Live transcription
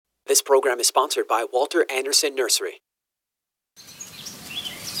This program is sponsored by Walter Anderson Nursery.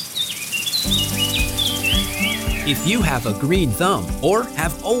 If you have a green thumb or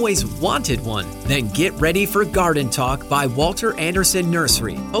have always wanted one, then get ready for Garden Talk by Walter Anderson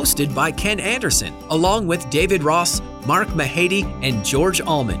Nursery, hosted by Ken Anderson, along with David Ross, Mark Mahady, and George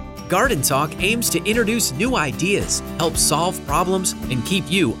Allman. Garden Talk aims to introduce new ideas, help solve problems, and keep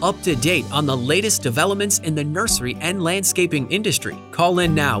you up to date on the latest developments in the nursery and landscaping industry. Call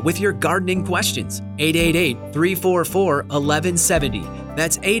in now with your gardening questions. 888-344-1170.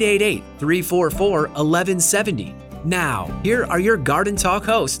 That's 888-344-1170. Now, here are your Garden Talk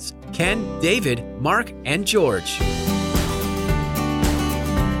hosts, Ken, David, Mark, and George.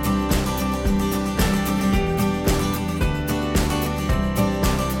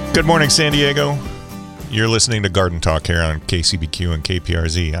 Good morning, San Diego. You're listening to Garden Talk here on KCBQ and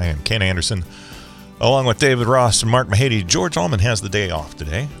KPRZ. I am Ken Anderson, along with David Ross and Mark Mahady. George Allman has the day off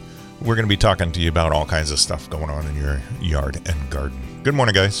today. We're going to be talking to you about all kinds of stuff going on in your yard and garden. Good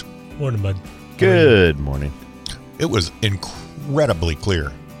morning, guys. Morning, bud. Good morning. It was incredibly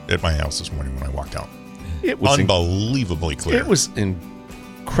clear at my house this morning when I walked out. It was unbelievably clear. It was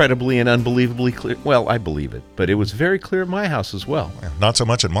incredibly and unbelievably clear. Well, I believe it, but it was very clear at my house as well. Not so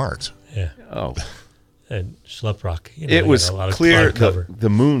much at Mark's. Yeah. Oh. And Schlepp Rock. It was clear, the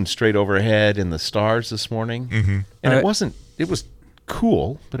moon straight overhead and the stars this morning. Mm-hmm. And it was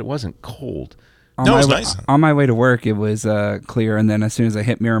cool, but it wasn't cold. No, it was nice. On my way to work, it was clear, and then as soon as I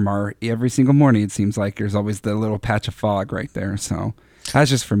hit Miramar, every single morning it seems like there's always the little patch of fog right there. So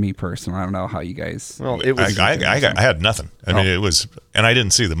that's just for me personally. I don't know how you guys. Well, it was. I had nothing. I mean, it was, and I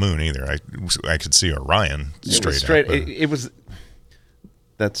didn't see the moon either. I could see Orion straight. It was.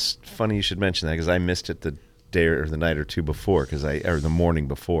 That's funny you should mention that because I missed it the day or the night or two before or the morning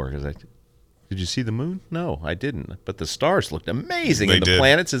before because I. Did you see the moon? No, I didn't. But the stars looked amazing. They and the did.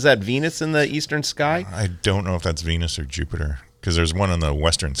 Planets, is that Venus in the eastern sky? I don't know if that's Venus or Jupiter because there's one in the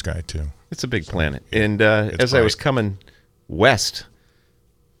western sky too. It's a big planet. And as I was coming west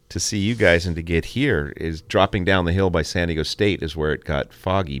to see you guys and to get here, is dropping down the hill by San Diego State is where it got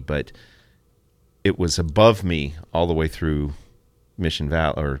foggy, but it was above me all the way through Mission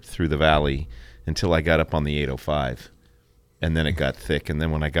Valley or through the valley until I got up on the 805. And then it got thick. And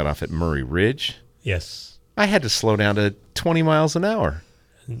then when I got off at Murray Ridge, yes, I had to slow down to 20 miles an hour.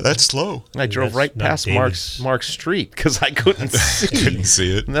 That's slow. And I drove right past Mark's Street because I couldn't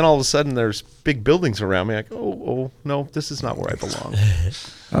see. it. And then all of a sudden, there's big buildings around me. Like, oh, no, this is not where I belong.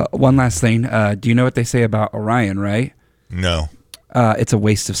 One last thing. Do you know what they say about Orion, right? No. It's a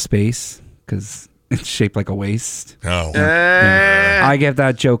waste of space because it's shaped like a waist. Oh. I give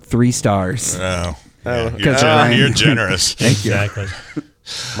that joke 3 stars. Oh. You're generous. Thank you. Exactly.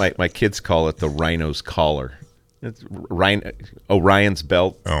 My kids call it the rhino's collar. It's Orion's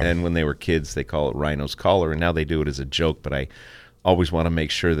belt, and when they were kids, they call it rhino's collar, and now they do it as a joke, but I always want to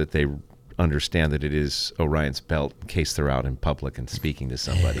make sure that they understand that it is Orion's belt in case they're out in public and speaking to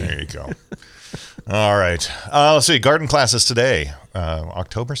somebody. There you go. All right. Let's see. Garden classes today,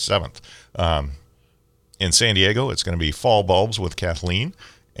 October 7th. In San Diego, it's going to be fall bulbs with Kathleen.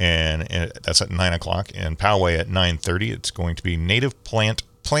 And that's at 9 o'clock. And Poway at 9:30. It's going to be native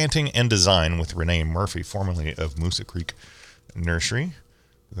planting and design with Renee Murphy, formerly of Moosa Creek Nursery.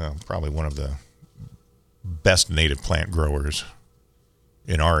 Probably one of the best native plant growers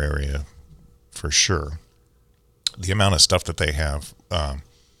in our area, for sure. The amount of stuff that they have,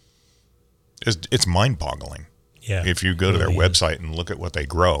 it's mind-boggling. Yeah. If you go to their website and look at what they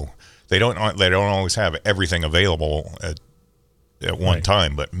grow, they don't always have everything available at one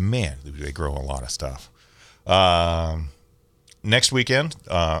time, but man, they grow a lot of stuff. Next weekend,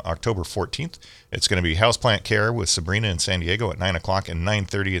 October 14th, it's going to be houseplant care with Sabrina in San Diego at 9 o'clock, and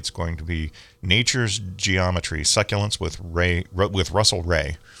 9:30 it's going to be Nature's Geometry Succulents with Russell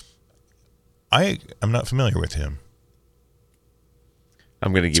Ray. I'm not familiar with him.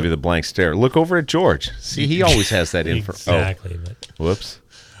 I'm going to give you the blank stare. Look over at George. See, he always has that info. Exactly. Oh. Whoops.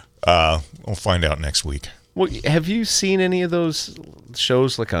 We'll find out next week. Well, have you seen any of those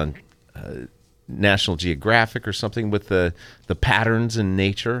shows like on National Geographic or something with the patterns in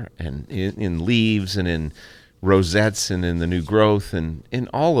nature and in leaves and in rosettes and in the new growth and in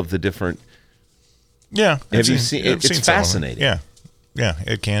all of the different? Yeah. Have you seen? It's fascinating. Yeah,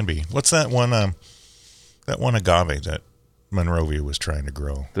 it can be. What's that one? That one agave that Monrovia was trying to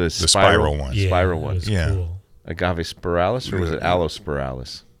grow. The spiral one. Yeah, spiral one. Cool. Agave spiralis, or was it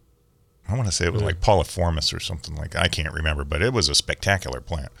allospiralis? I want to say it was like Poliformis or something like that. I can't remember, but it was a spectacular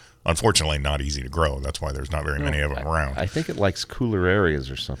plant. Unfortunately, not easy to grow. That's why there's not very many of them around. I think it likes cooler areas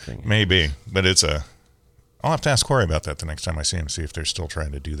or something. Maybe, but it's I'll have to ask Corey about that the next time I see him, see if they're still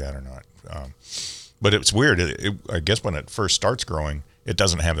trying to do that or not. But it's weird. I guess when it first starts growing, it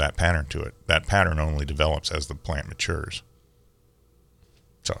doesn't have that pattern to it. That pattern only develops as the plant matures.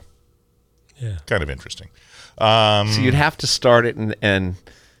 So, Yeah. kind of interesting. So you'd have to start it and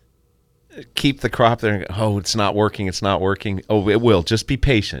keep the crop there. And go, oh, it's not working. It's not working. Oh, it will. Just be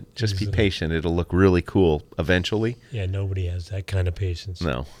patient. Just be patient. It'll look really cool eventually. Yeah, nobody has that kind of patience.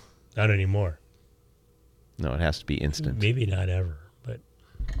 No, Not anymore. no, it has to be instant. Maybe not ever, but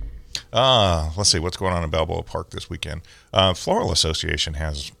Let's see what's going on in Balboa Park this weekend. Floral Association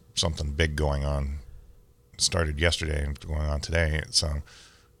has something big going on. It started yesterday and going on today. It's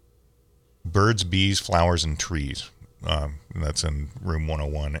birds, bees, flowers, and trees. That's in room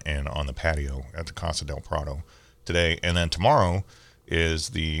 101 and on the patio at the Casa del Prado today. And then tomorrow is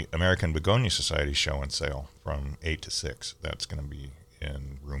the American Begonia Society show and sale from 8 to 6. That's going to be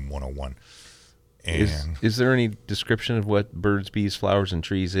in room 101. And Is there any description of what birds, bees, flowers, and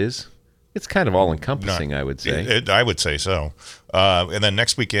trees is? It's kind of all-encompassing, I would say. I would say so. And then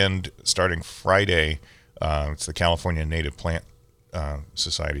next weekend, starting Friday, it's the California Native Plant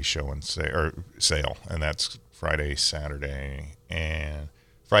Society show and sale, and that's Friday, Saturday, and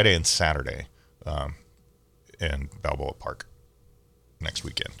Saturday in Balboa Park next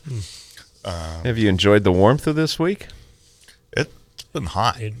weekend. Have you enjoyed the warmth of this week? It's been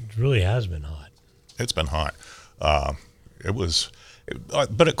hot. it really has been hot. It's been hot. But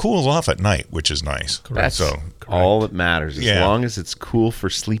it cools off at night, which is nice. That's So all that matters, as Yeah. long as it's cool for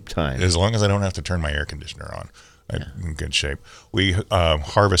sleep time. as long as I don't have to turn my air conditioner on, I'm in good shape. We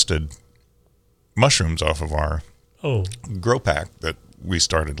harvested mushrooms off of our Oh, grow pack that we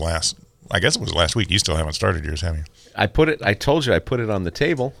started I guess it was last week. You still haven't started yours, have you? I told you I put it on the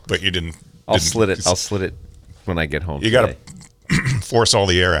table. But you didn't. I'll slit it when I get home. You got today. to force all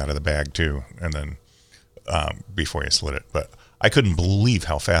the air out of the bag too, and then before you slit it. But I couldn't believe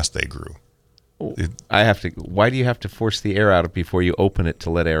how fast they grew. Why do you have to force the air out before you open it to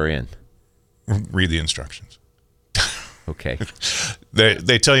let air in? Read the instructions. Okay.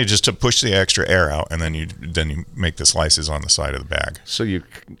 They tell you just to push the extra air out, and then you make the slices on the side of the bag. So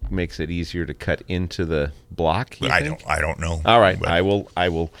makes it easier to cut into the block. You think? I don't know. All right, But I will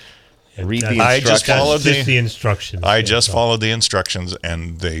read the that's- I just instructions. followed That's just the instructions. I Yeah, just so followed the instructions,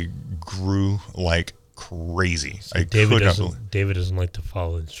 and they grew like crazy. David doesn't like to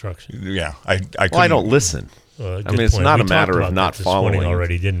follow instructions. Yeah, I Well, I couldn't- don't listen. Good I mean, it's point. not We a matter talked of about not that this morning following.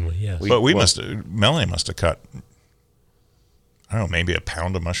 already, didn't we? Yes. But well- Melanie must have cut, I don't know, maybe a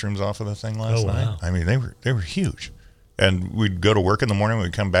pound of mushrooms off of the thing last Oh, night. wow. I mean, they were huge. And we'd go to work in the morning,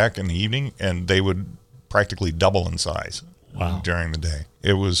 we'd come back in the evening, and they would practically double in size during the day.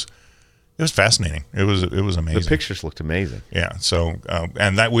 It was fascinating. It was amazing. The pictures looked amazing. Yeah. So,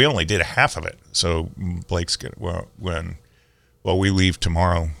 and that we only did half of it. So Blake's we leave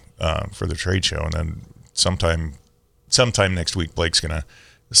tomorrow for the trade show, and then sometime next week, Blake's gonna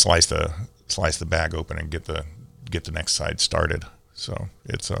slice the bag open and get the next side started. So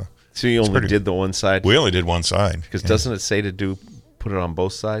So you only did the one side? we only did one side Because doesn't it say to put it on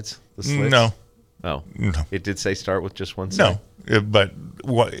both sides? The slits? No. Oh. No. It did say start with just one side? No, but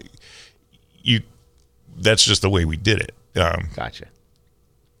that's just the way we did it. Gotcha.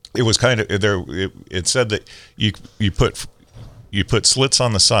 It was kind of there. It said that you put slits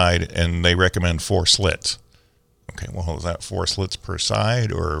on the side, and they recommend 4 slits. Okay, well, is that 4 slits per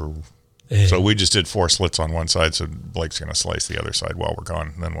side, or so we just did 4 slits on one side? So Blake's going to slice the other side while we're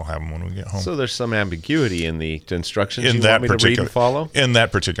gone, and then we'll have them when we get home. So there's some ambiguity in the instructions in you that want me to read particular and follow? in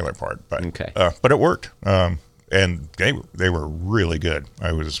that particular part, but Okay. But it worked, and they were really good.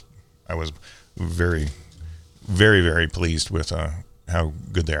 I was very, very, very pleased with how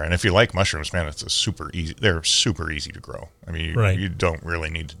good they are. And if you like mushrooms, man, they're super easy to grow. I mean, you don't really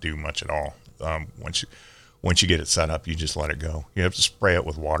need to do much at all. Once you get it set up, you just let it go. You have to spray it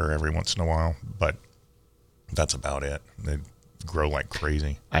with water every once in a while, but that's about it. They grow like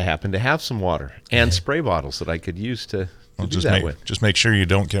crazy. I happen to have some water and spray bottles that I could use to do that with. Just make sure you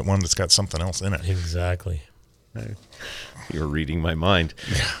don't get one that's got something else in it. Exactly. You're reading my mind.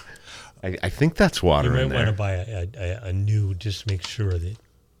 I think that's water You in might want to there. buy a new, just make sure that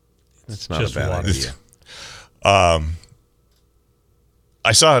That's not just a bad water. idea.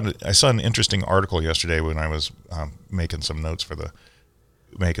 I saw an interesting article yesterday when I was making some notes for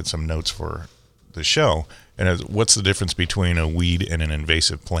the show, and what's the difference between a weed and an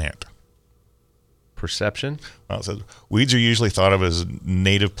invasive plant? perception? Well, it says, weeds are usually thought of as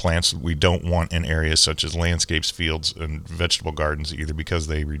native plants we don't want in areas such as landscapes, fields, and vegetable gardens, either because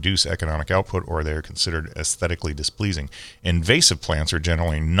they reduce economic output or they are considered aesthetically displeasing. Invasive plants are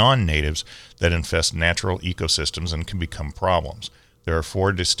generally non-natives that infest natural ecosystems and can become problems. There are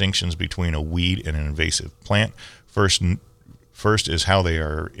 4 distinctions between a weed and an invasive plant. First is how they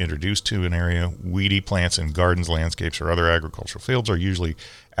are introduced to an area. Weedy plants in gardens, landscapes, or other agricultural fields are usually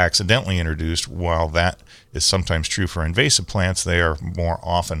accidentally introduced. While that is sometimes true for invasive plants, they are more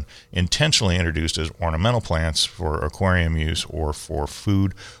often intentionally introduced as ornamental plants for aquarium use or for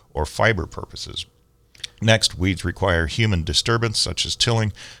food or fiber purposes. Next, weeds require human disturbance, such as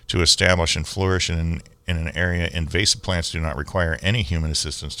tilling, to establish and flourish in an area. Invasive plants do not require any human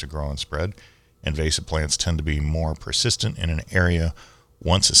assistance to grow and spread. Invasive plants tend to be more persistent in an area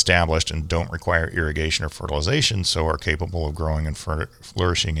once established and don't require irrigation or fertilization, so are capable of growing and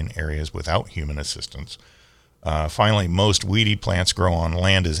flourishing in areas without human assistance. Finally, most weedy plants grow on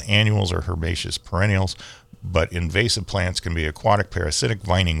land as annuals or herbaceous perennials, but invasive plants can be aquatic, parasitic,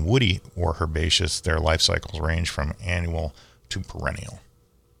 vining, woody, or herbaceous. Their life cycles range from annual to perennial.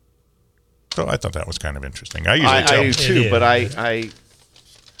 So I thought that was kind of interesting. I do too, but I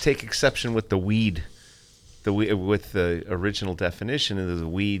take exception with the weed. With the original definition of the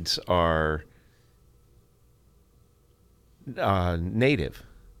weeds are native.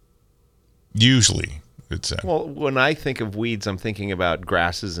 Usually, it's said. Well, when I think of weeds, I'm thinking about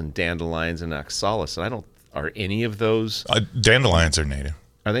grasses and dandelions and oxalis. And are any of those? Dandelions are native.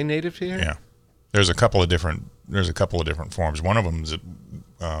 Are they native to here? Yeah. There's a couple of different forms. One of them is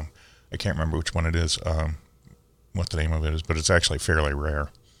I can't remember which one it is. What the name of it is, but it's actually fairly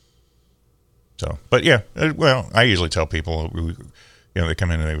rare. So, but yeah, well, I usually tell people, they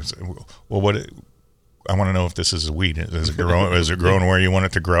come in and they say, well, I want to know if this is a weed. Is it growing where you want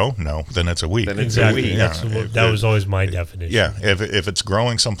it to grow? No, then it's a weed. Then it's exactly. a weed. Yeah. That was always my definition. Yeah, if it's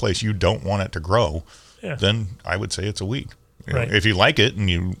growing someplace you don't want it to grow, yeah, then I would say it's a weed. Right. If you like it and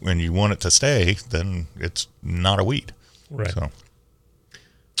you want it to stay, then it's not a weed. Right. So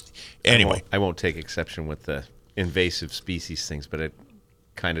anyway, I won't take exception with the invasive species things, but it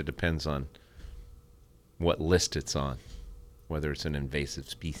kind of depends on what list it's on, whether it's an invasive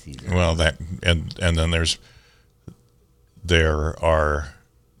species. Well, that and then there are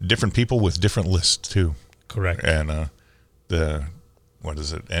different people with different lists too. Correct. And what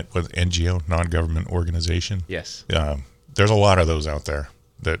is it? With NGO, non-government organization. Yes. There's a lot of those out there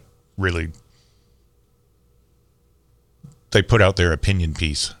that really they put out their opinion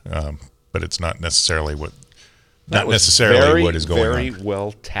piece, but it's not necessarily what. Not necessarily what is going on. Very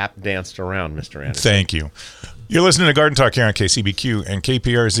well tap danced around, Mr. Anderson. Thank you. You're listening to Garden Talk here on KCBQ and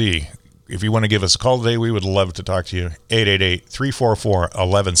KPRZ. If you want to give us a call today, we would love to talk to you.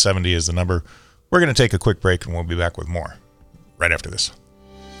 888-344-1170 is the number. We're going to take a quick break, and we'll be back with more right after this.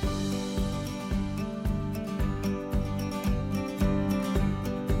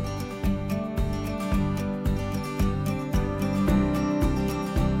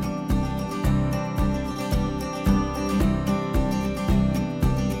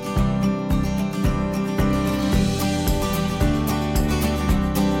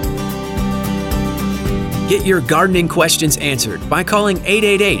 Get your gardening questions answered by calling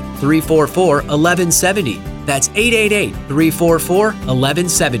 888-344-1170. That's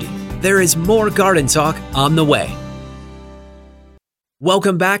 888-344-1170. There is more Garden Talk on the way.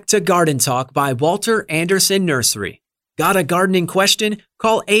 Welcome back to Garden Talk by Walter Anderson Nursery. Got a gardening question?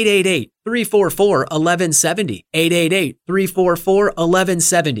 Call 888-344-1170.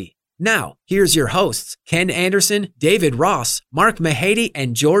 888-344-1170. Now, here's your hosts, Ken Anderson, David Ross, Mark Mahady,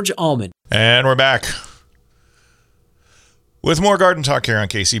 and George Allman. And we're back with more Garden Talk here on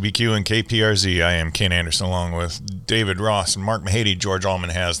KCBQ and KPRZ. I am Ken Anderson along with David Ross and Mark Mahady. George Allman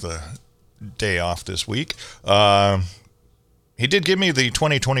has the day off this week. He did give me the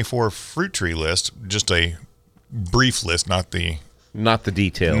 2024 fruit tree list, just a brief list, not the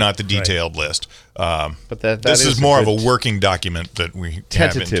detailed list. But this is more of a working document that we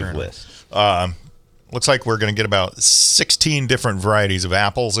tentative have internally. List. Looks like we're going to get about 16 different varieties of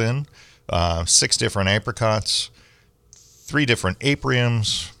apples in, 6 different apricots, 3 different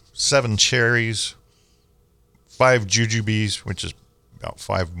apriums, 7 cherries, 5 jujubes, which is about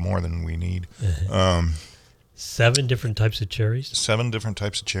 5 more than we need. 7 different types of cherries? 7 different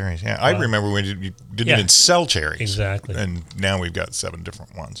types of cherries. Yeah, I remember when you didn't even sell cherries. Exactly. And now we've got 7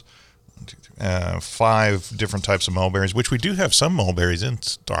 different ones. 1, 2, 3, 5 different types of mulberries, which we do have some mulberries in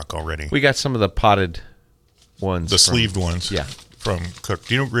stock already. We got some of the potted ones. The sleeved ones. Yeah. From Cook.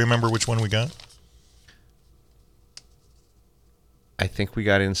 Do you remember which one we got? I think we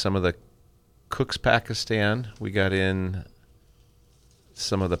got in some of the Cook's Pakistan. We got in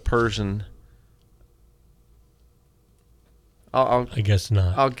some of the Persian. I guess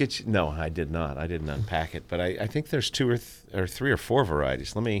not. I'll get you. No, I did not. I didn't unpack it, but I think there's two or three or four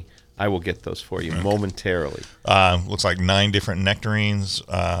varieties. I will get those for you momentarily. Looks like 9 different nectarines,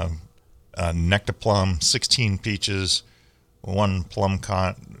 nectarplum, 16 peaches, 1 plum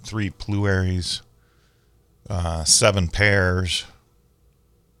cot, 3 plueries, 7 pears.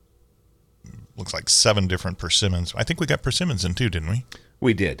 Looks like 7 different persimmons. I think we got persimmons in too, didn't we?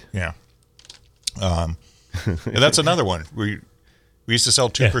 We did. Yeah. And that's another one. We used to sell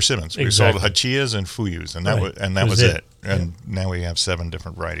 2 persimmons. We sold hachiyas and fuyus, and that was it. And now we have 7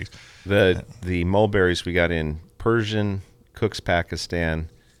 different varieties. The mulberries we got in Persian, Cook's Pakistan,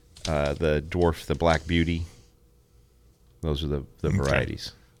 the dwarf, the Black Beauty. Those are the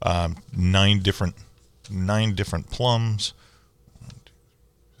varieties. 9 different plums,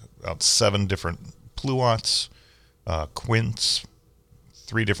 about 7 different pluots, quince,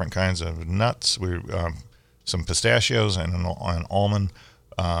 3 different kinds of nuts. Some pistachios and an almond.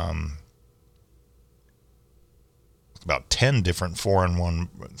 About 10 different 4-in-1,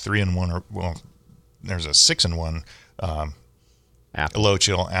 3-in-1, well, there's a 6-in-1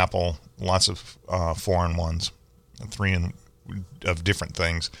 Elochill apple, lots of 4-in-1s, 3 of different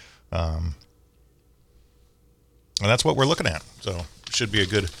things, and that's what we're looking at. So should be a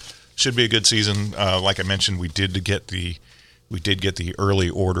good season. Like I mentioned, we did get the early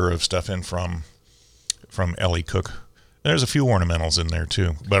order of stuff in from Ellie Cook. There's a few ornamentals in there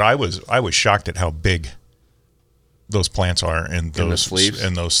too, but I was shocked at how big those plants are in those sleeves.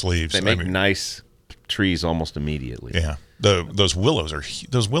 They make nice trees almost immediately. Yeah, those willows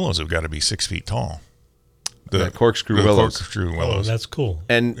have got to be 6 feet tall. The corkscrew willows. Oh, that's cool.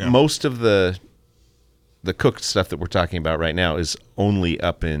 And most of the cooked stuff that we're talking about right now is only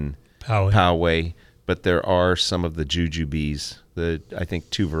up in Poway, but there are some of the jujubes. I think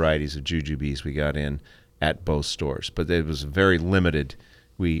 2 varieties of jujubes we got in at both stores, but it was very limited.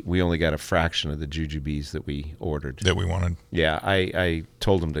 We only got a fraction of the jujubes that we ordered. That we wanted. Yeah, I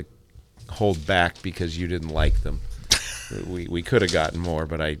told them to hold back because you didn't like them. We could have gotten more,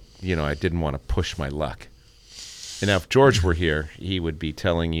 but I didn't want to push my luck. And now if George were here, he would be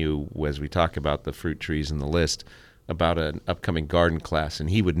telling you, as we talk about the fruit trees in the list, about an upcoming garden class, and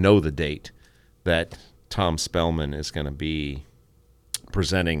he would know the date that Tom Spellman is going to be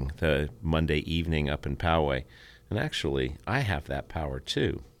presenting the Monday evening up in Poway. And actually, I have that power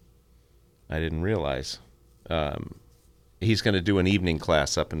too. I didn't realize. He's going to do an evening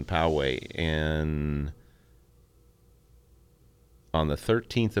class up in Poway on the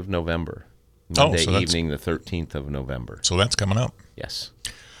 13th of November. Monday evening, the 13th of November. So that's coming up. Yes.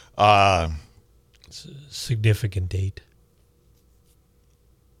 It's a significant date.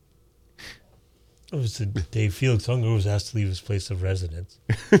 It was the day Felix Unger was asked to leave his place of residence.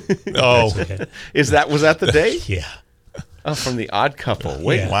 Oh, okay. Was that the day? Yeah. Oh, from The Odd Couple.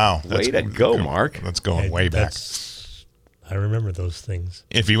 Wow. Way to go, Mark. That's going way back. I remember those things.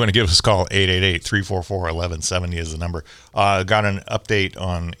 If you want to give us a call, 888-344-1170 is the number. Got an update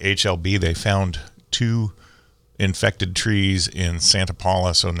on HLB. They found 2 infected trees in Santa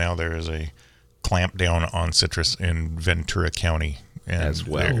Paula, so now there is a clamp down on citrus in Ventura County and as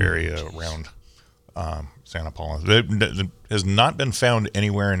well. The area around Santa Paula. It has not been found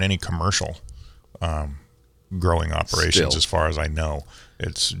anywhere in any commercial growing operations, as far as I know.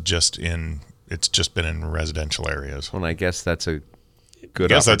 It's just been in residential areas. Well, I guess that's a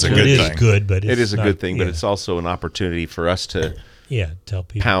good. That's a good thing. It is good, but it is a good thing. But it's also an opportunity for us to tell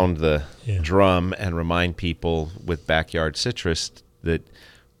people, pound the drum and remind people with backyard citrus that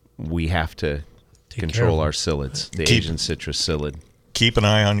we have to control our psyllids, the Asian citrus psyllid. Keep an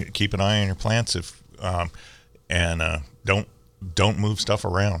eye on your plants don't move stuff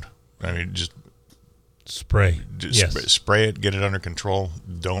around. I mean, just spray it, get it under control.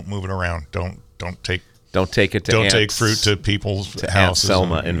 Don't move it around. Don't take it to take fruit to people's to houses. Aunt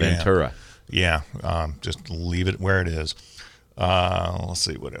Selma in Ventura. Yeah, just leave it where it is. Let's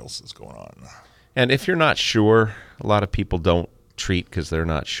see what else is going on. And if you're not sure, a lot of people don't treat because they're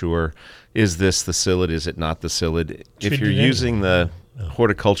not sure. Is this the psyllid? Is it not the psyllid? If you're using the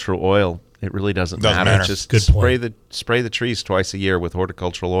horticultural oil, it really doesn't matter. Just spray the trees twice a year with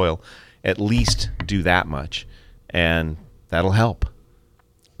horticultural oil. At least do that much, and that'll help.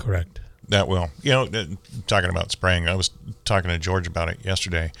 Correct. That will. Talking about spraying, I was talking to George about it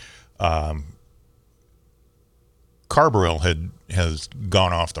yesterday. Carbaryl has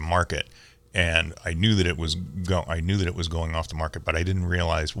gone off the market, and I knew that it was going off the market, but I didn't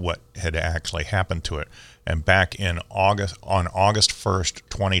realize what had actually happened to it. And back on August 1st,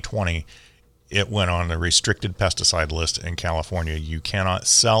 2020, it went on the restricted pesticide list in California. You cannot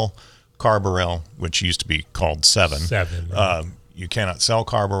sell Carbaryl, which used to be called 7. 7. Right. You cannot sell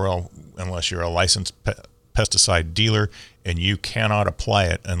Carbaryl unless you're a licensed pesticide dealer, and you cannot apply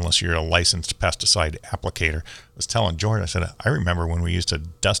it unless you're a licensed pesticide applicator. I was telling George, I said, I remember when we used to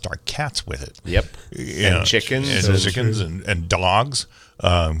dust our cats with it. Yep. And chickens. And chickens and dogs.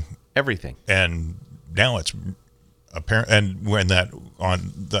 Everything. And now it's apparent. And when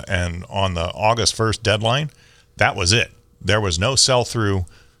on the August 1st deadline, that was it. There was no sell through.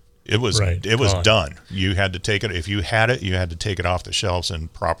 It was done. You had to take it. If you had it, you had to take it off the shelves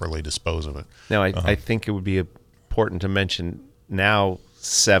and properly dispose of it. Now, I think it would be important to mention now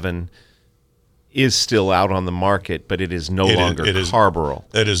 7 is still out on the market, but it is no longer Carbaryl.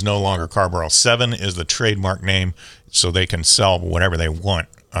 It is no longer Carbaryl. 7 is the trademark name, so they can sell whatever they want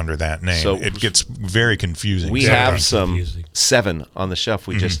under that name. So it gets very confusing. We have some 7 on the shelf.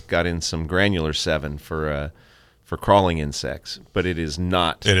 We just got in some granular 7 for crawling insects, but it is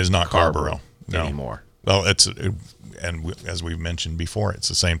not. It is not Carbaryl anymore. Well, as we've mentioned before, it's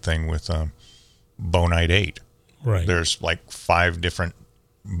the same thing with Bonite 8. Right. There's like 5 different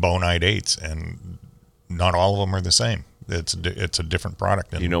Bonite 8s, and not all of them are the same. It's a different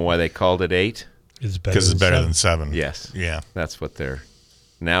product. You know why they called it 8? Because it's better than 7. Yes. Yeah. That's what they're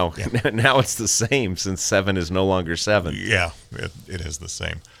now. Yeah. Now it's the same since 7 is no longer 7. Yeah, it is the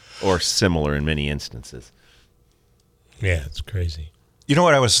same, or similar in many instances. Yeah, it's crazy. You know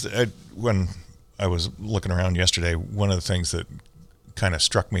what when I was looking around yesterday, one of the things that kind of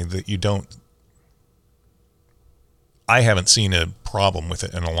struck me that I haven't seen a problem with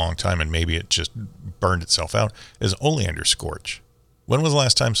it in a long time, and maybe it just burned itself out, is oleander scorch. When was the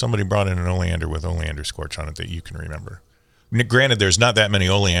last time somebody brought in an oleander with oleander scorch on it that you can remember? Granted, there's not that many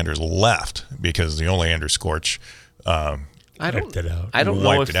oleanders left because the oleander scorch I don't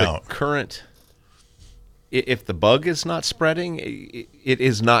know if the current... If the bug is not spreading, it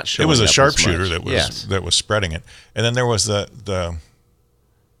is not showing. It was a up sharpshooter that was spreading it, and then there was the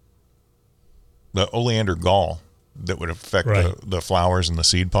oleander gall that would affect the flowers and the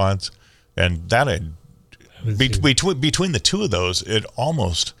seed pods, and that had between the two of those, it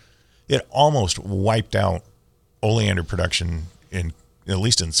almost wiped out oleander production at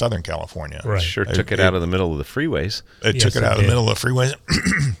least in Southern California. Right. Sure took it out of the middle of the freeways. It took it out of the middle of the freeways.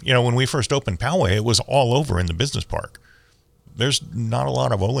 When we first opened Poway, it was all over in the business park. There's not a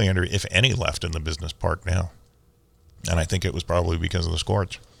lot of oleander, if any, left in the business park now. And I think it was probably because of the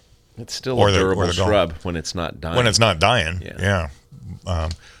scorch. It's still a durable shrub when it's not dying. When it's not dying, yeah.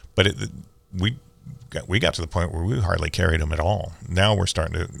 But we got to the point where we hardly carried them at all. Now we're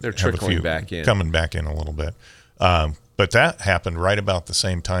starting to They're trickling back in. Coming back in a little bit. But that happened right about the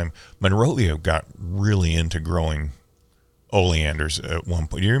same time. Monrovia got really into growing oleanders at one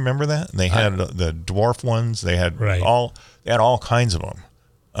point. Do you remember that? They had the dwarf ones. They had all kinds of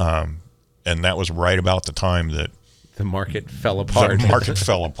them. And that was right about the time that the market fell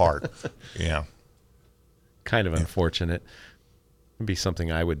apart. Yeah. Kind of unfortunate. It'd be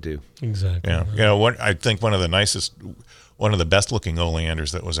something I would do. Exactly. Yeah. I think one of the best looking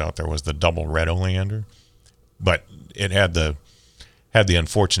oleanders that was out there was the double red oleander. But it had the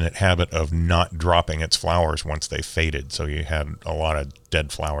unfortunate habit of not dropping its flowers once they faded, so you had a lot of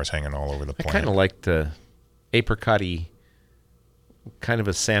dead flowers hanging all over the plant. I kind of liked the apricot-y, kind of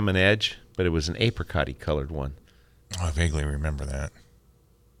a salmon edge, but it was an apricot-y colored one. Oh, I vaguely remember that.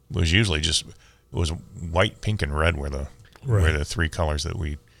 It was usually white, pink, and red were the 3 colors that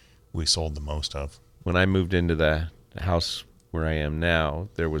we sold the most of. When I moved into the house where I am now,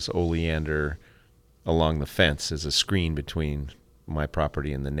 there was oleander along the fence as a screen between my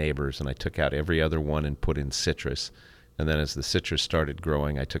property and the neighbors, and I took out every other one and put in citrus. And then as the citrus started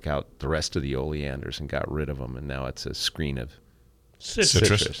growing, I took out the rest of the oleanders and got rid of them, and now it's a screen of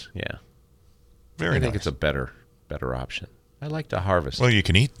citrus. Yeah. Very nice. I think it's a better option. I like to harvest. Well, you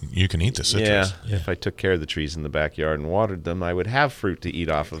can eat the citrus. Yeah. If I took care of the trees in the backyard and watered them, I would have fruit to eat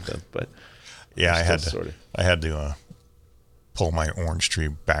off of them. But yeah, I had to pull my orange tree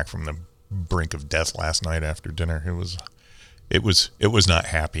back from the brink of death last night after dinner. It was not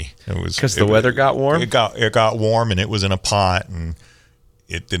happy. It was because the weather got warm. It got warm, and it was in a pot, and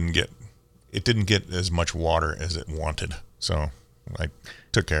it didn't get as much water as it wanted. So I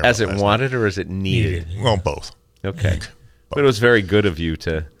took care of it. As it wanted, or as it needed? Well, both. Okay, but it was very good of you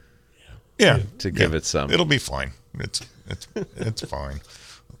to give it some. It'll be fine. It's fine.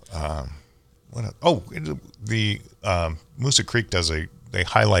 The Moosa Creek they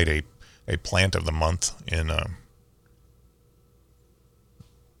highlight a plant of the month in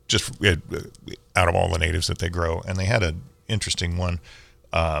just out of all the natives that they grow, and they had an interesting one.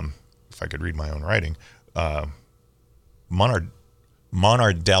 If if I could read my own writing.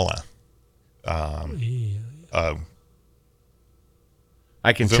 Monardella.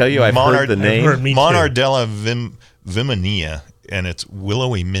 I can tell you I've heard the name. Monardella viminea, and it's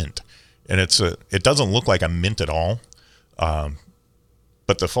willowy mint. And it doesn't look like a mint at all,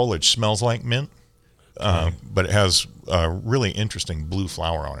 but the foliage smells like mint. But it has a really interesting blue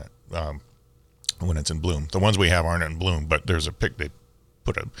flower on it when it's in bloom. The ones we have aren't in bloom, but there's they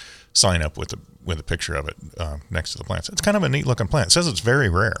put a sign up with a picture of it next to the plants. It's kind of a neat looking plant. It says it's very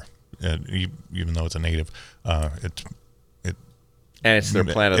rare, even though it's a native. And it's their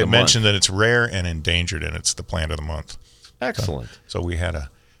plant of the month. It mentioned that it's rare and endangered, and it's the plant of the month. Excellent. So we had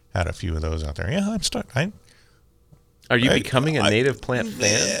a few of those out there. Yeah, I'm stuck. Are you becoming a native plant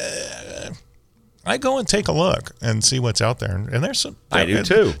fan? I go and take a look and see what's out there, and there's some. I do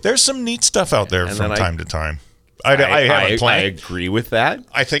too. There's some neat stuff out there from time to time. I agree with that.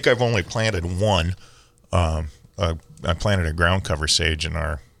 I think I've only planted one. I planted a ground cover sage in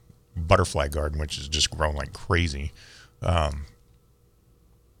our butterfly garden, which has just grown like crazy.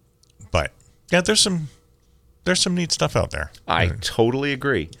 But yeah, there's some neat stuff out there. I totally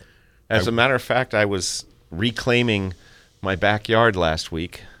agree. As a matter of fact, I was reclaiming my backyard last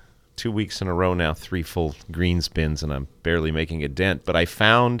week. 2 weeks in a row now, 3 full greens bins, and I'm barely making a dent. But I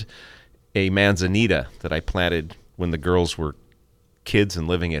found a manzanita that I planted when the girls were kids and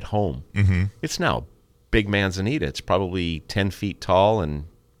living at home. Mm-hmm. It's now a big manzanita. It's probably 10 feet tall and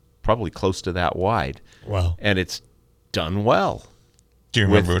probably close to that wide. Wow. And it's done well. Do you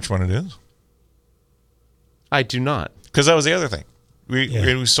remember which one it is? I do not. Because that was the other thing.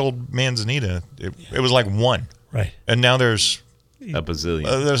 We sold manzanita. It was like one. Right. And now there's a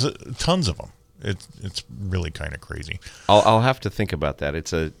bazillion. There's tons of them. It's really kind of crazy. I'll have to think about that.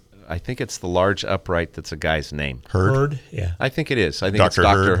 I think it's the large upright that's a guy's name. Hurd? Yeah. I think it is. I think Dr. it's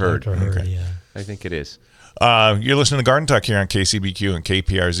Dr. Hurd. Dr. Hurd, okay. yeah. I think it is. You're listening to Garden Talk here on KCBQ and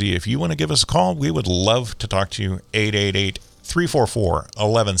KPRZ. If you want to give us a call, we would love to talk to you.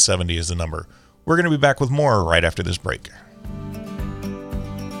 888-344-1170 is the number. We're going to be back with more right after this break.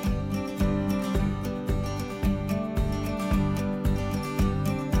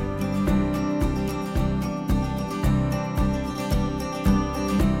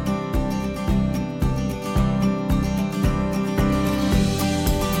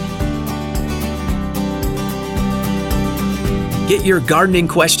 Get your gardening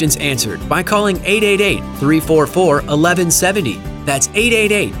questions answered by calling 888-344-1170. That's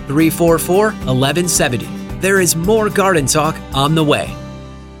 888-344-1170. There is more Garden Talk on the way.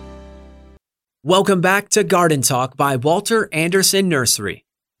 Welcome back to Garden Talk by Walter Anderson Nursery.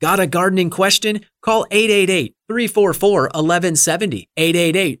 Got a gardening question? Call 888-344-1170.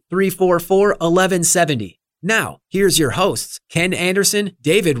 888-344-1170. Now, here's your hosts, Ken Anderson,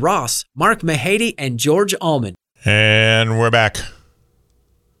 David Ross, Mark Mahady, and George Allman. And we're back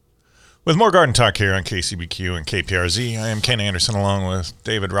with more Garden Talk here on KCBQ and KPRZ. I am Ken Anderson along with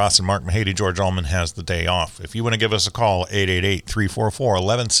David Ross and Mark Mahady. George Allman has the day off. If you want to give us a call,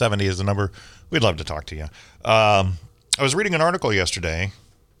 888-344-1170 is the number. We'd love to talk to you. I was reading an article yesterday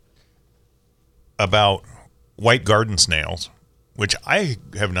about white garden snails, which I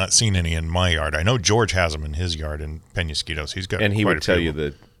have not seen any in my yard. I know George has them in his yard in Penasquitos. He's got, and he quite would a tell few. you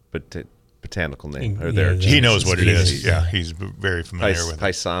the botanical name. He knows what it is. Yeah, he's very familiar with it.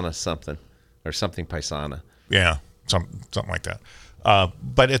 Paisana something, or something Paisana. Yeah, something like that.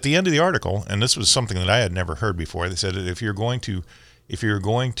 But at the end of the article, and this was something that I had never heard before, they said that if you're going to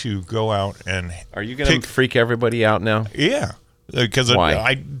go out and are you going to freak everybody out now? Yeah, because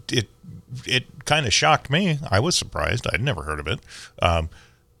why? It kind of shocked me. I was surprised. I'd never heard of it.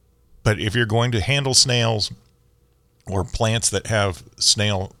 But if you're going to handle snails or plants that have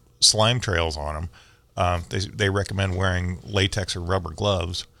snail slime trails on them, they recommend wearing latex or rubber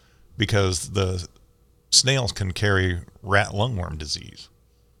gloves because the snails can carry rat lungworm disease,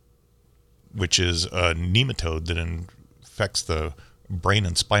 which is a nematode that infects the brain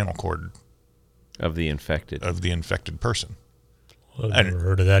and spinal cord of the infected person. Well, I've never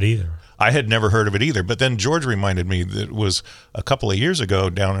heard of that either. I had never heard of it either. But then George reminded me that it was a couple of years ago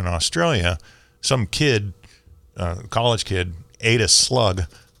down in Australia, some kid, college kid, ate a slug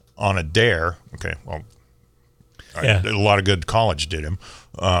on a dare. Okay, well, Yeah. A lot of good college did him.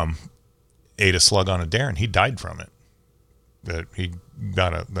 Ate a slug on a dare, and he died from it. That he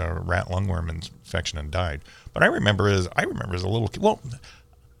got the rat lungworm infection and died. But I remember as a little kid. Well,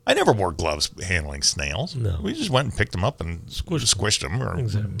 I never wore gloves handling snails. No. We just went and picked them up and squished them, or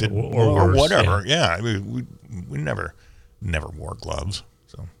Exactly. did Or worse, whatever. Yeah, we never wore gloves.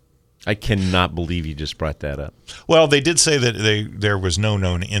 So I cannot believe you just brought that up. Well, they did say that there was no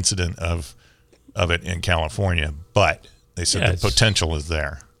known incident of it in California, but they said the potential is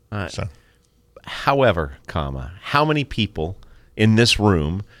there. So. However, how many people in this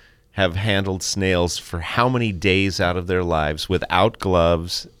room have handled snails for how many days out of their lives without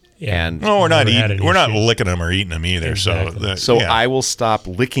gloves? Yeah. And no, we're not eating. We're not licking them or eating them either. Exactly. So I will stop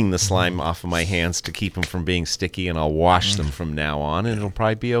licking the slime off of my hands to keep them from being sticky, and I'll wash them from now on, and it'll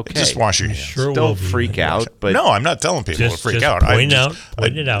probably be okay. Just wash your hands. Sure, Don't freak out. But no, I'm not telling people to freak out. Point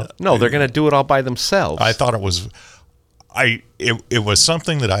it out. No, they're going to do it all by themselves. I thought it was, it was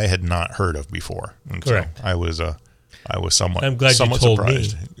something that I had not heard of before. And Correct. So I was somewhat. I'm glad somewhat you told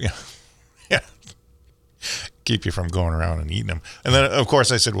surprised. me. Yeah. Keep you from going around and eating them. And then, of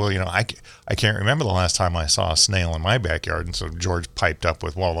course, I said, well, I can't remember the last time I saw a snail in my backyard. And so George piped up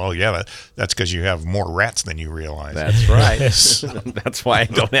with, well, yeah, that's because you have more rats than you realize. That's right. That's why I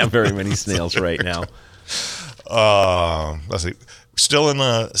don't have very many snails right now. Let's see. Still in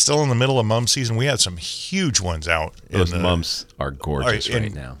the middle of mum season. We had some huge ones out. Those mums are gorgeous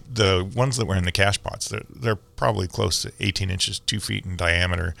right now. The ones that were in the cash pots, they're probably close to 18 inches, 2 feet in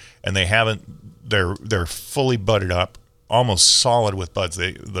diameter, and they haven't. They're fully budded up, almost solid with buds.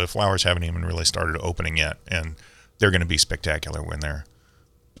 The flowers haven't even really started opening yet, and they're going to be spectacular when they're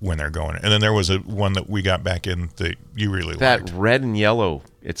going. And then there was one that we got back in that you really liked. That red and yellow.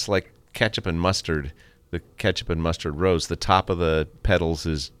 It's like ketchup and mustard. The ketchup and mustard rose. The top of the petals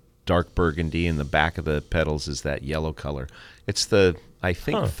is dark burgundy, and the back of the petals is that yellow color. It's the, I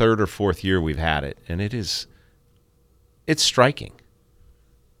think, third or fourth year we've had it, and it's striking.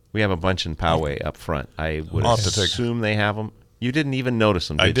 We have a bunch in Poway up front. I would assume they have them. You didn't even notice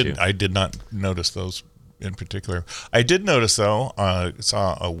them, did you? I did not notice those in particular. I did notice, though,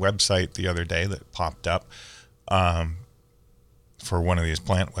 saw a website the other day that popped up for one of these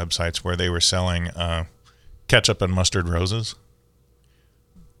plant websites where they were selling ketchup and mustard roses.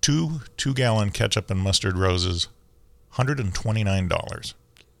 2-gallon ketchup and mustard roses, $129.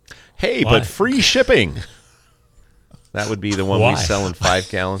 Hey, but free shipping. That would be the one we sell in 5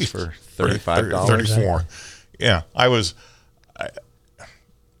 gallons for $35. $34. Yeah,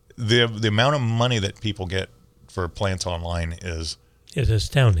 the amount of money that people get for plants online is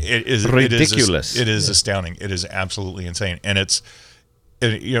astounding. It is ridiculous. It is astounding. It is absolutely insane. And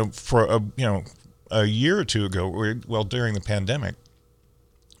for a year or two ago, during the pandemic,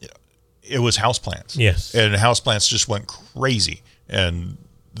 it was houseplants. Yes, and houseplants just went crazy, and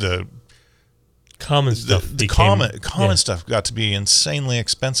the common stuff. The common stuff got to be insanely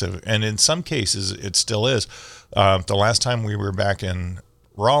expensive, and in some cases it still is. The last time we were back in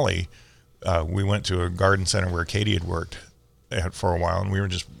Raleigh, we went to a garden center where Katie had worked for a while, and we were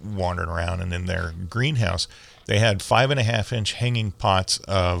just wandering around. And in their greenhouse, they had 5.5-inch hanging pots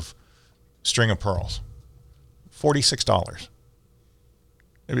of string of pearls, $46.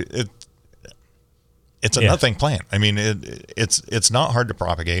 It's a nothing plant. I mean, it's not hard to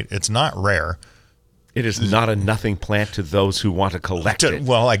propagate. It's not rare. It is not a nothing plant to those who want to collect it.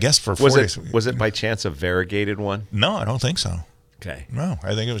 Well, I guess for 40. Was it by chance a variegated one? No, I don't think so. Okay. No,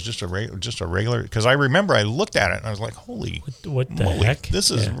 I think it was just a regular. Because I remember I looked at it and I was like, "Holy, what the moly, heck? This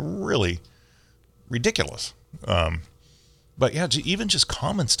is really ridiculous." But yeah, even just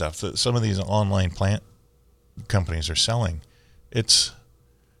common stuff that some of these online plant companies are selling, it's.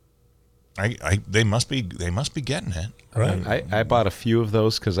 They must be getting it. Right. I bought a few of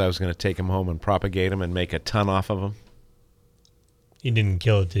those because I was going to take them home and propagate them and make a ton off of them. You didn't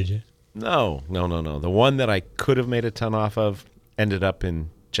kill it, did you? No. The one that I could have made a ton off of ended up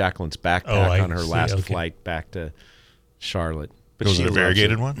in Jacqueline's backpack on her last flight back to Charlotte. But was it a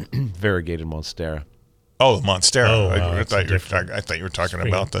variegated one? Variegated Monstera. Oh, the Monstera. Oh, wow, I thought you were talking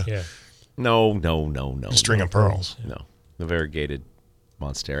about the No. string of pearls. No, the variegated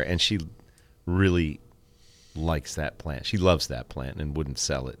Monstera, and she really likes that plant. She loves that plant and wouldn't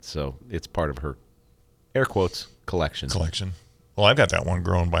sell it, so it's part of her air quotes collection. Well, I've got that one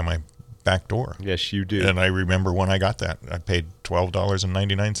growing by my back door. Yes, you do. And I remember when I got that, I paid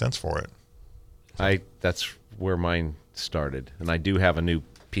 $12.99 for it. That's where mine started, and I do have a new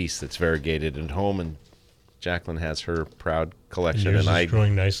piece that's variegated at home, and Jacqueline has her proud collection. And yours is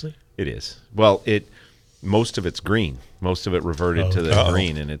growing nicely? It is. Well, most of it's green. Most of it reverted to the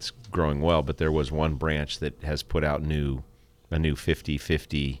green, and it's growing well. But there was one branch that has put out a new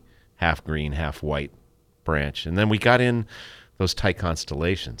 50-50 half green, half white branch. And then we got in those tight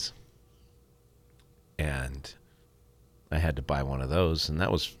constellations, and I had to buy one of those, and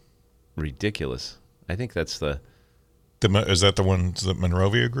that was ridiculous. I think that's is that the one that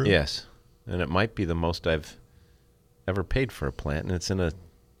Monrovia grew? Yes, and it might be the most I've ever paid for a plant, and it's in a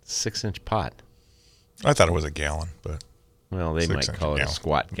 6-inch pot. I thought it was a gallon, but Well, they might 6-inch call it a gallon.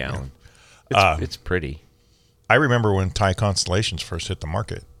 squat gallon. It's pretty. I remember when Thai Constellations first hit the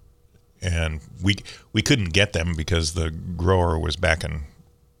market, and we couldn't get them because the grower was back in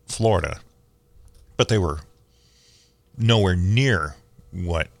Florida, but they were nowhere near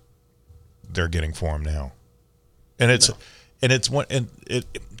what they're getting for them now, and it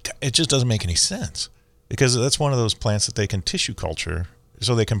just doesn't make any sense because that's one of those plants that they can tissue culture,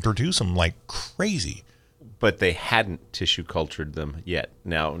 so they can produce them like crazy. But they hadn't tissue cultured them yet.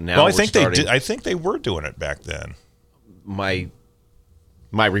 Now Well, I think we're they starting- did. I think they were doing it back then. My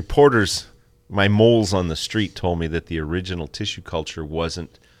reporters, my moles on the street told me that the original tissue culture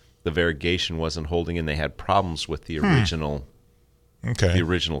the variegation wasn't holding, and they had problems with the original Okay. the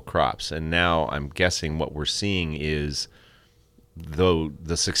original crops. And now I'm guessing what we're seeing is, though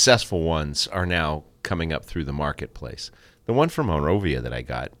the successful ones are now coming up through the marketplace. The one from Monrovia that I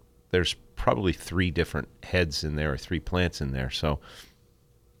got, there's probably 3 different heads in there, or 3 plants in there. So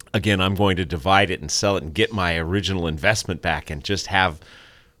again, I'm going to divide it and sell it and get my original investment back and just have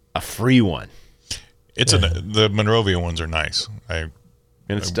a free one. The Monrovia ones are nice. And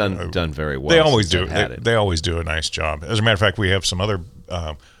it's done very well. They always since do. I've had it. They always do a nice job. As a matter of fact, we have some other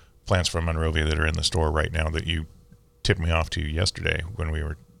plants from Monrovia that are in the store right now that you tipped me off to yesterday when we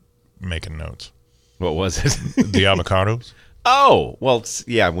were making notes. What was it? The avocados? Oh, well,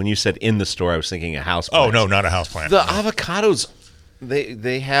 yeah. When you said in the store, I was thinking a house. Oh, no, not a house plant. The avocados,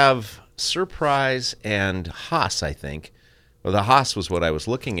 they have Surprise and Haas, I think. Well, the Haas was what I was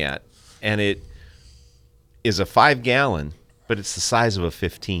looking at, and it is a 5-gallon, but it's the size of a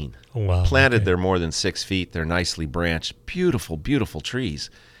 15. Oh, wow. Planted, Okay. they're more than 6 feet. They're nicely branched. Beautiful, beautiful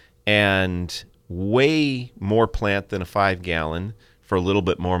trees. And way more plant than a 5-gallon for a little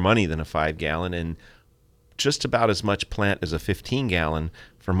bit more money than a 5-gallon, and just about as much plant as a 15-gallon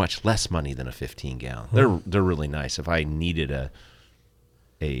for much less money than a 15-gallon. They're really nice. If I needed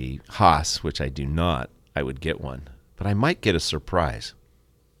a Haas, which I do not, I would get one. But I might get a Surprise.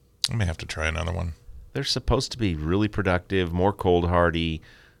 I may have to try another one. They're supposed to be really productive, more cold hardy,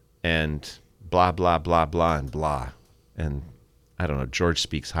 and blah, blah, blah, blah, and blah. And I don't know, George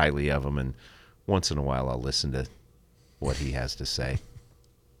speaks highly of them, and once in a while I'll listen to what he has to say.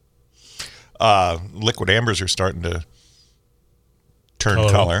 Liquid ambers are starting to turn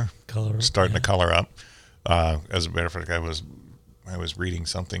color. Starting to color up. As a matter of fact, I was reading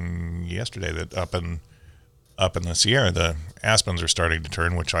something yesterday that up in the Sierra, the aspens are starting to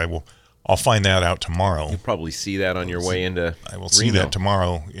turn, which I'll find that out tomorrow. You'll probably see that on your way into I will see Reno. that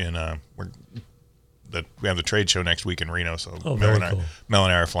tomorrow in we have the trade show next week in Reno, so Oh, Mel very cool.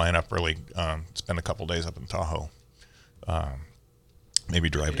 and I are flying up early. Spend a couple days up in Tahoe. Maybe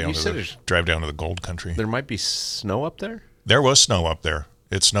drive down to the Gold Country. There might be snow up there? There was snow up there.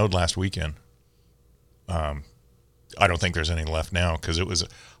 It snowed last weekend. I don't think there's any left now because it was.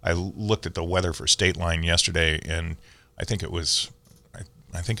 I looked at the weather for State Line yesterday, and I think it was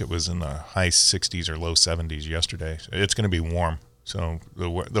in the high 60s or low 70s yesterday. It's going to be warm, so the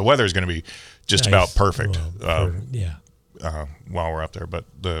weather is going to be just about perfect. While we're up there, but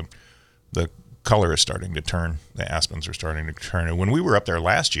the color is starting to turn. The aspens are starting to turn. And when we were up there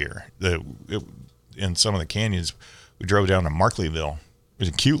last year, in some of the canyons, we drove down to Markleyville. It was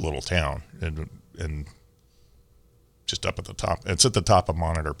a cute little town, and just up at the top. It's at the top of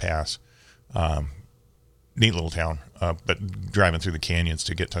Monitor Pass. Neat little town. But driving through the canyons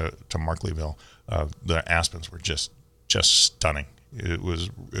to get to Markleyville, the aspens were just stunning. It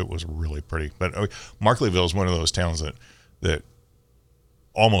was really pretty. But Markleyville is one of those towns that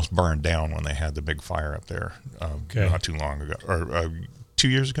almost burned down when they had the big fire up there not too long ago, or 2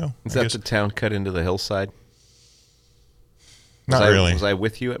 years ago. Is that the town cut into the hillside? Not really. Was I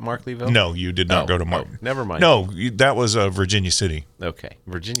with you at Markleyville? No, you did not go to Oh, never mind. No, that was Virginia City. Okay,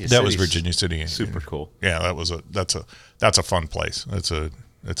 Virginia. That was City's Virginia City. Super cool. Yeah, that's a fun place. It's a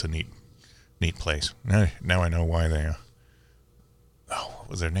neat place. Now I know why they. What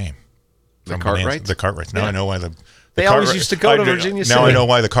was their name? The Cartwrights? The Cartwrights. Now I know why They always used to go to Virginia City. Now I know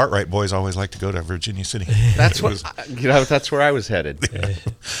why the Cartwright boys always like to go to Virginia City. That's that's where I was headed.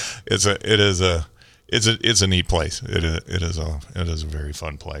 It's a neat place. It is a very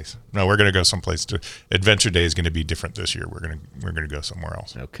fun place. No, we're going to go someplace. Adventure Day is going to be different this year. We're going to go somewhere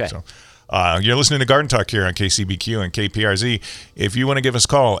else. Okay. So, you're listening to Garden Talk here on KCBQ and KPRZ. If you want to give us a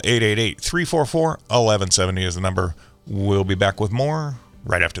call, 888-344-1170 is the number. We'll be back with more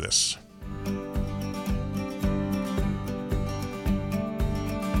right after this.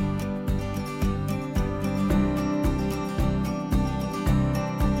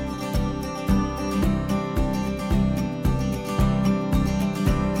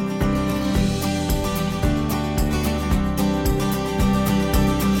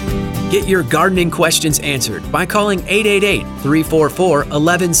 Get your gardening questions answered by calling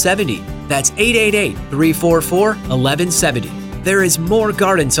 888-344-1170. That's 888-344-1170. There is more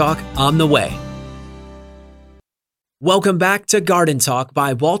Garden Talk on the way. Welcome back to Garden Talk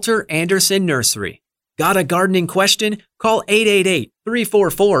by Walter Anderson Nursery. Got a gardening question? Call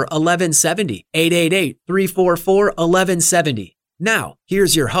 888-344-1170. 888-344-1170. Now,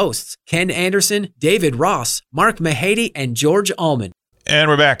 here's your hosts, Ken Anderson, David Ross, Mark Mahady, and George Allman. And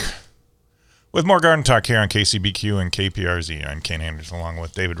we're back with more Garden Talk here on KCBQ and KPRZ. I'm Ken Anderson along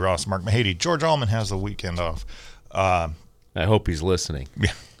with David Ross, Mark Mahady. George Allman has the weekend off. I hope he's listening.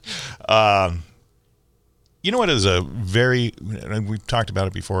 Yeah. You know what is a very, we've talked about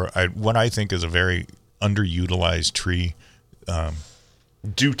it before, what I think is a very underutilized tree.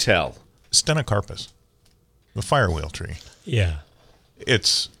 Do tell. Stenocarpus, the firewheel tree. Yeah.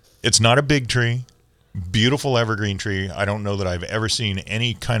 It's not a big tree, beautiful evergreen tree. I don't know that I've ever seen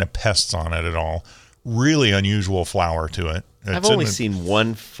any kind of pests on it at all. Really unusual flower to it. I've only seen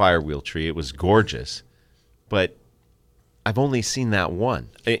one firewheel tree. It was gorgeous, but I've only seen that one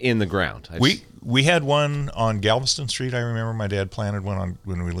in the ground. We had one on Galveston Street. I remember my dad planted one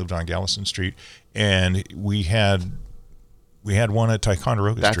when we lived on Galveston Street, and we had one at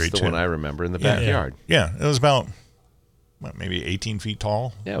Ticonderoga Street. That's the one I remember in the backyard. Yeah, it was about maybe 18 feet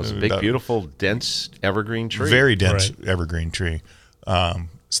tall. Yeah, it was a big, beautiful, dense evergreen tree. Very dense evergreen tree. So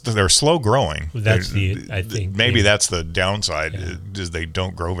they're slow growing. That's I think maybe that's the downside is they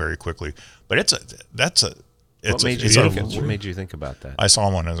don't grow very quickly. But what made you think about that? I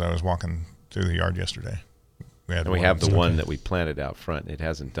saw one as I was walking through the yard yesterday. We have the one that we planted out front. It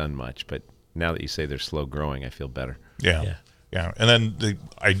hasn't done much, but now that you say they're slow growing, I feel better. Yeah. And then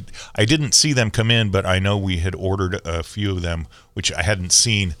I didn't see them come in, but I know we had ordered a few of them, which I hadn't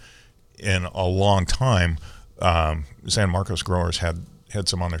seen in a long time. San Marcos growers had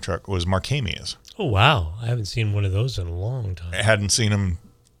some on their truck. It was Marcamias. Oh, wow. I haven't seen one of those in a long time. I hadn't seen them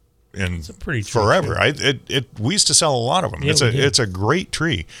in forever. We used to sell a lot of them. Yeah, it's a great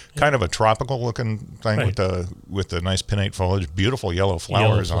tree, kind of a tropical looking thing with the nice pinnate foliage, beautiful yellow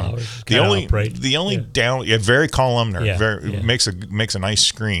flowers on it. The only very columnar, makes a nice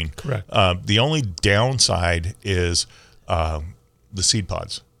screen. Correct. The only downside is the seed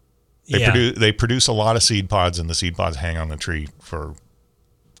pods. They produce a lot of seed pods, and the seed pods hang on the tree for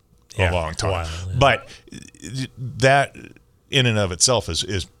a long time. But that in and of itself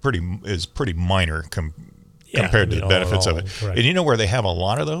is pretty minor compared to the benefits of it. Correct. And you know where they have a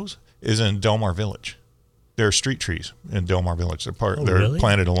lot of those is in Del Mar Village. There are street trees in Del Mar Village. They're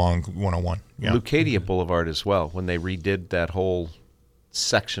planted along 101. Yeah. Leucadia Boulevard as well. When they redid that whole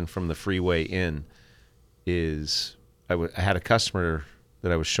section from the freeway in, I had a customer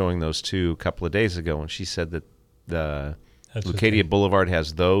that I was showing those to a couple of days ago, and she said that the Leucadia Boulevard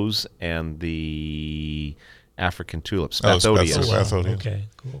has those and the African tulips, spathodias. Spathodias. Okay,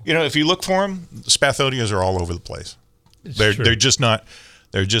 cool. You know, if you look for them, spathodias are all over the place. They're just not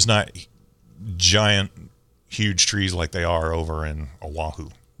giant, huge trees like they are over in Oahu.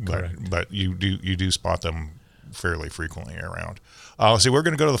 But you do spot them fairly frequently around. Let's see, we're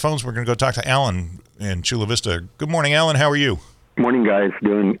going to go to the phones. We're going to go talk to Alan in Chula Vista. Good morning, Alan. How are you? Morning, guys.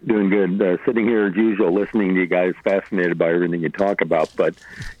 Doing good. Sitting here as usual, listening to you guys, fascinated by everything you talk about. But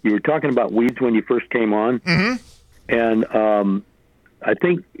you were talking about weeds when you first came on, and I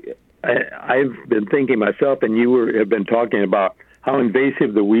think I've been thinking myself, and you have been talking about how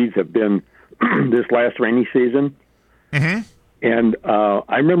invasive the weeds have been this last rainy season. Mm-hmm. And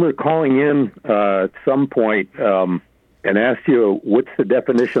I remember calling in at some point and asked you, what's the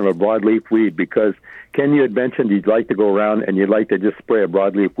definition of a broadleaf weed? Because Ken, you had mentioned you'd like to go around and you'd like to just spray a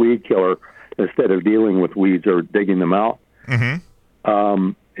broadleaf weed killer instead of dealing with weeds or digging them out. Mm-hmm.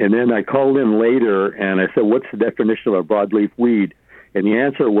 And then I called in later and I said, what's the definition of a broadleaf weed? And the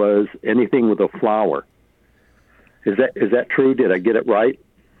answer was anything with a flower. Is that true? Did I get it right?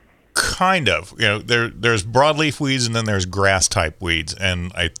 Kind of. You know, there's broadleaf weeds and then there's grass type weeds,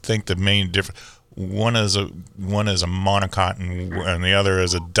 and I think the main difference one is a monocot and the other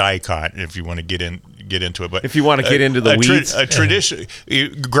is a dicot. If you want to get into it, but if you want to get into the weeds, tradition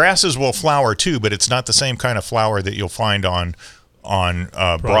grasses will flower too, but it's not the same kind of flower that you'll find on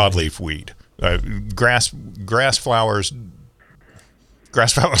broadleaf weed. Grass flowers.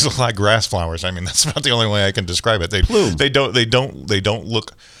 Grass flowers look like grass flowers. I mean, that's about the only way I can describe it. They don't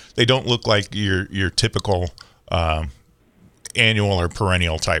look like your typical annual or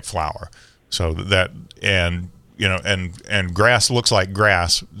perennial type flower. So that and grass looks like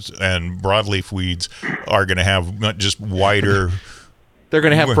grass, and broadleaf weeds are going to have just wider. They're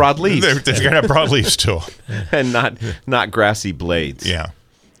going to have broad leaves. They're going to have broad leaves too, and not grassy blades. Yeah.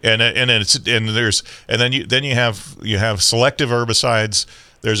 And then you have selective herbicides.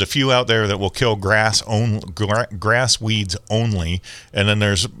 There's a few out there that will kill grass weeds only, and then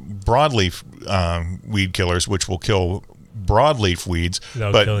there's broadleaf weed killers which will kill broadleaf weeds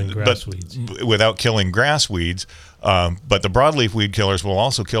without killing grass weeds. But the broadleaf weed killers will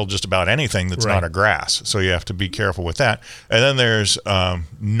also kill just about anything that's not a grass. So you have to be careful with that. And then there's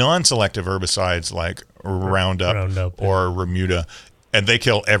non-selective herbicides like Roundup or Remuda, and they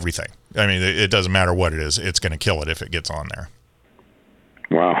kill everything. I mean, it doesn't matter what it is; it's going to kill it if it gets on there.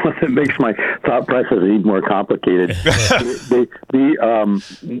 Wow, it makes my thought process even more complicated. the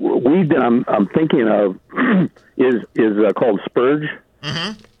weed that I'm thinking of is called spurge.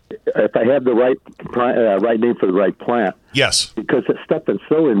 Mm-hmm. If I have the right name for the right plant. Yes. Because it's stuff that's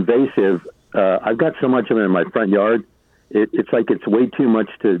so invasive. I've got so much of it in my front yard. It's like it's way too much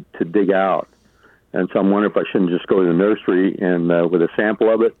to dig out. And so I'm wondering if I shouldn't just go to the nursery and with a sample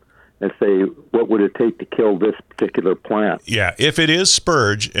of it and say, what would it take to kill this particular plant? Yeah, if it is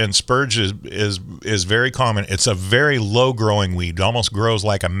spurge, and spurge is very common, it's a very low-growing weed. It almost grows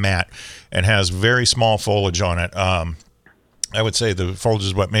like a mat and has very small foliage on it. I would say the foliage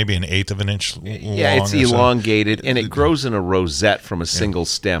is maybe an eighth of an inch long. Yeah, it's elongated, and it grows in a rosette from a single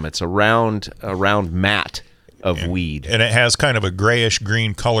stem. It's a round mat of weed. And it has kind of a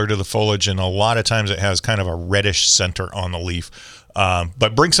grayish-green color to the foliage, and a lot of times it has kind of a reddish center on the leaf.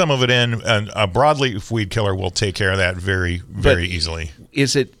 But bring some of it in, and a broadleaf weed killer will take care of that very, very easily.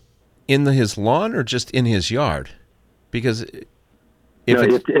 Is it in his lawn or just in his yard? Because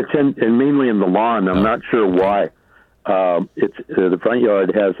it's mainly in the lawn. I'm not sure why. It's the front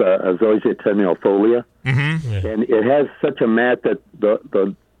yard has a Zoysia tenuifolia, and it has such a mat that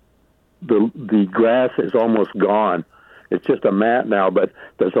the grass is almost gone. It's just a mat now, but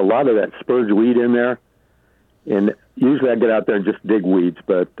there's a lot of that spurge weed in there. And usually I get out there and just dig weeds,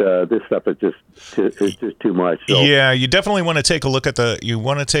 but this stuff is just too much. So. Yeah, you definitely want to take a look at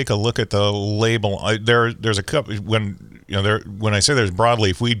the label. There's a couple when I say there's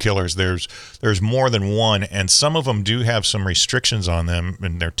broadleaf weed killers, there's more than one, and some of them do have some restrictions on them,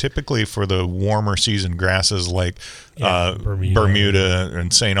 and they're typically for the warmer season grasses like Bermuda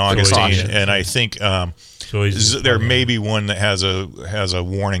and St. Augustine, and I think there may be one that has a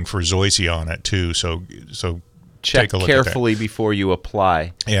warning for Zoysia on it too. So check carefully before you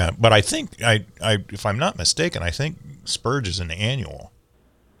apply. Yeah, but I think if I'm not mistaken, I think spurge is an annual.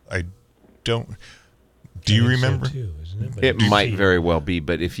 I don't. Do you remember? So too, isn't it? It might very well be,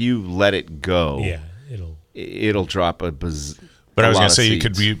 but if you let it go, it'll drop a. But I was going to say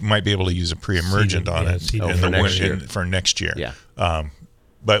you might be able to use a pre-emergent on it for next year. Yeah.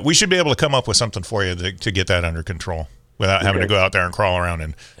 But we should be able to come up with something for you to get that under control without having to go out there and crawl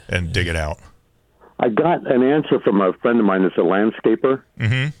around and dig it out. I got an answer from a friend of mine that's a landscaper,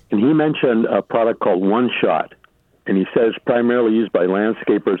 and he mentioned a product called One Shot, and he says primarily used by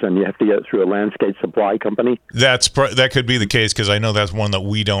landscapers, and you have to get it through a landscape supply company. That could be the case, because I know that's one that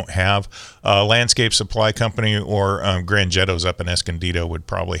we don't have. Landscape supply company or Grangetto's up in Escondido would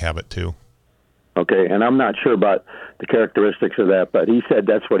probably have it too. Okay, and I'm not sure about the characteristics of that, but he said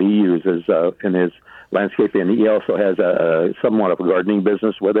that's what he uses in his landscaping, and he also has somewhat of a gardening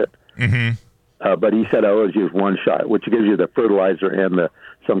business with it. Mm-hmm. But he said I always use One Shot, which gives you the fertilizer and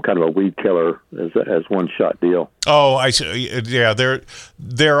some kind of a weed killer as one-shot deal. Oh, I see. Yeah,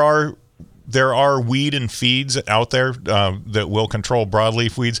 there are weed and feeds out there that will control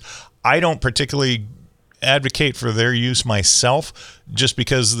broadleaf weeds. I don't particularly advocate for their use myself, just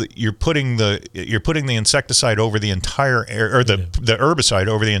because you're putting the insecticide over the entire area, or the herbicide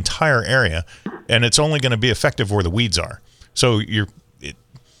over the entire area, and it's only going to be effective where the weeds are. So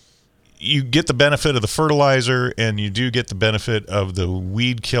you get the benefit of the fertilizer, and you do get the benefit of the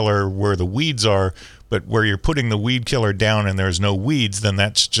weed killer where the weeds are, but where you're putting the weed killer down and there's no weeds, then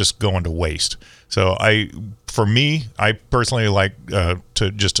that's just going to waste. So I personally like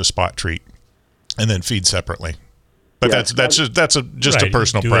to spot treat and then feed separately. But that's just a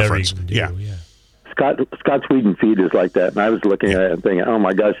personal preference. Yeah. Scott's Weed and Feed is like that, and I was looking at it and thinking, oh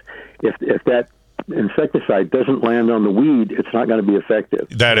my gosh, if that insecticide doesn't land on the weed, it's not going to be effective.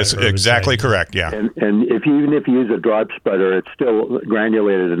 That is exactly correct. Yeah. And even if you use a drop spreader, it's still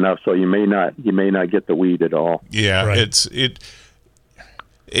granulated enough, so you may not get the weed at all. Yeah. Right.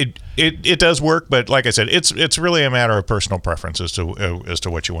 It does work, but like I said, it's really a matter of personal preference as to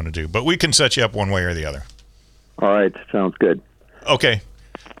what you want to do. But we can set you up one way or the other. All right, sounds good. Okay.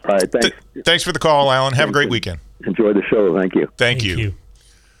 All right, thanks. Thanks for the call, Alan. Have a great weekend. Enjoy the show. Thank you. Thank you.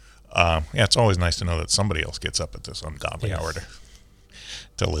 It's always nice to know that somebody else gets up at this ungodly hour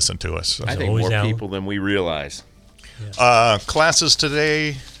to listen to us. I think more people than we realize. Classes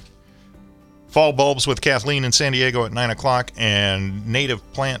today, Fall Bulbs with Kathleen in San Diego at 9 o'clock, and Native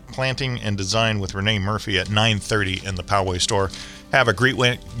Plant Planting and Design with Renee Murphy at 9:30 in the Poway store. Have a great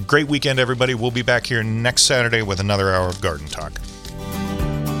weekend, everybody. We'll be back here next Saturday with another hour of Garden Talk.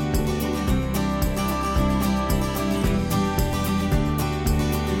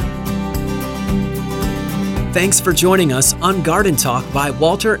 Thanks for joining us on Garden Talk by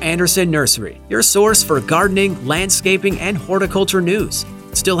Walter Anderson Nursery, your source for gardening, landscaping, and horticulture news.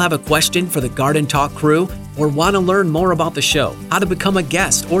 Still have a question for the Garden Talk crew or want to learn more about the show, how to become a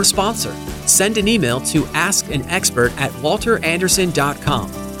guest or sponsor? Send an email to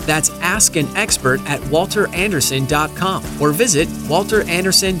askanexpert@walteranderson.com. That's askanexpert@walteranderson.com or visit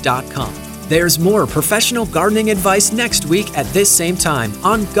walteranderson.com. There's more professional gardening advice next week at this same time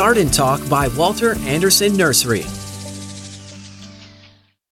on Garden Talk by Walter Anderson Nursery.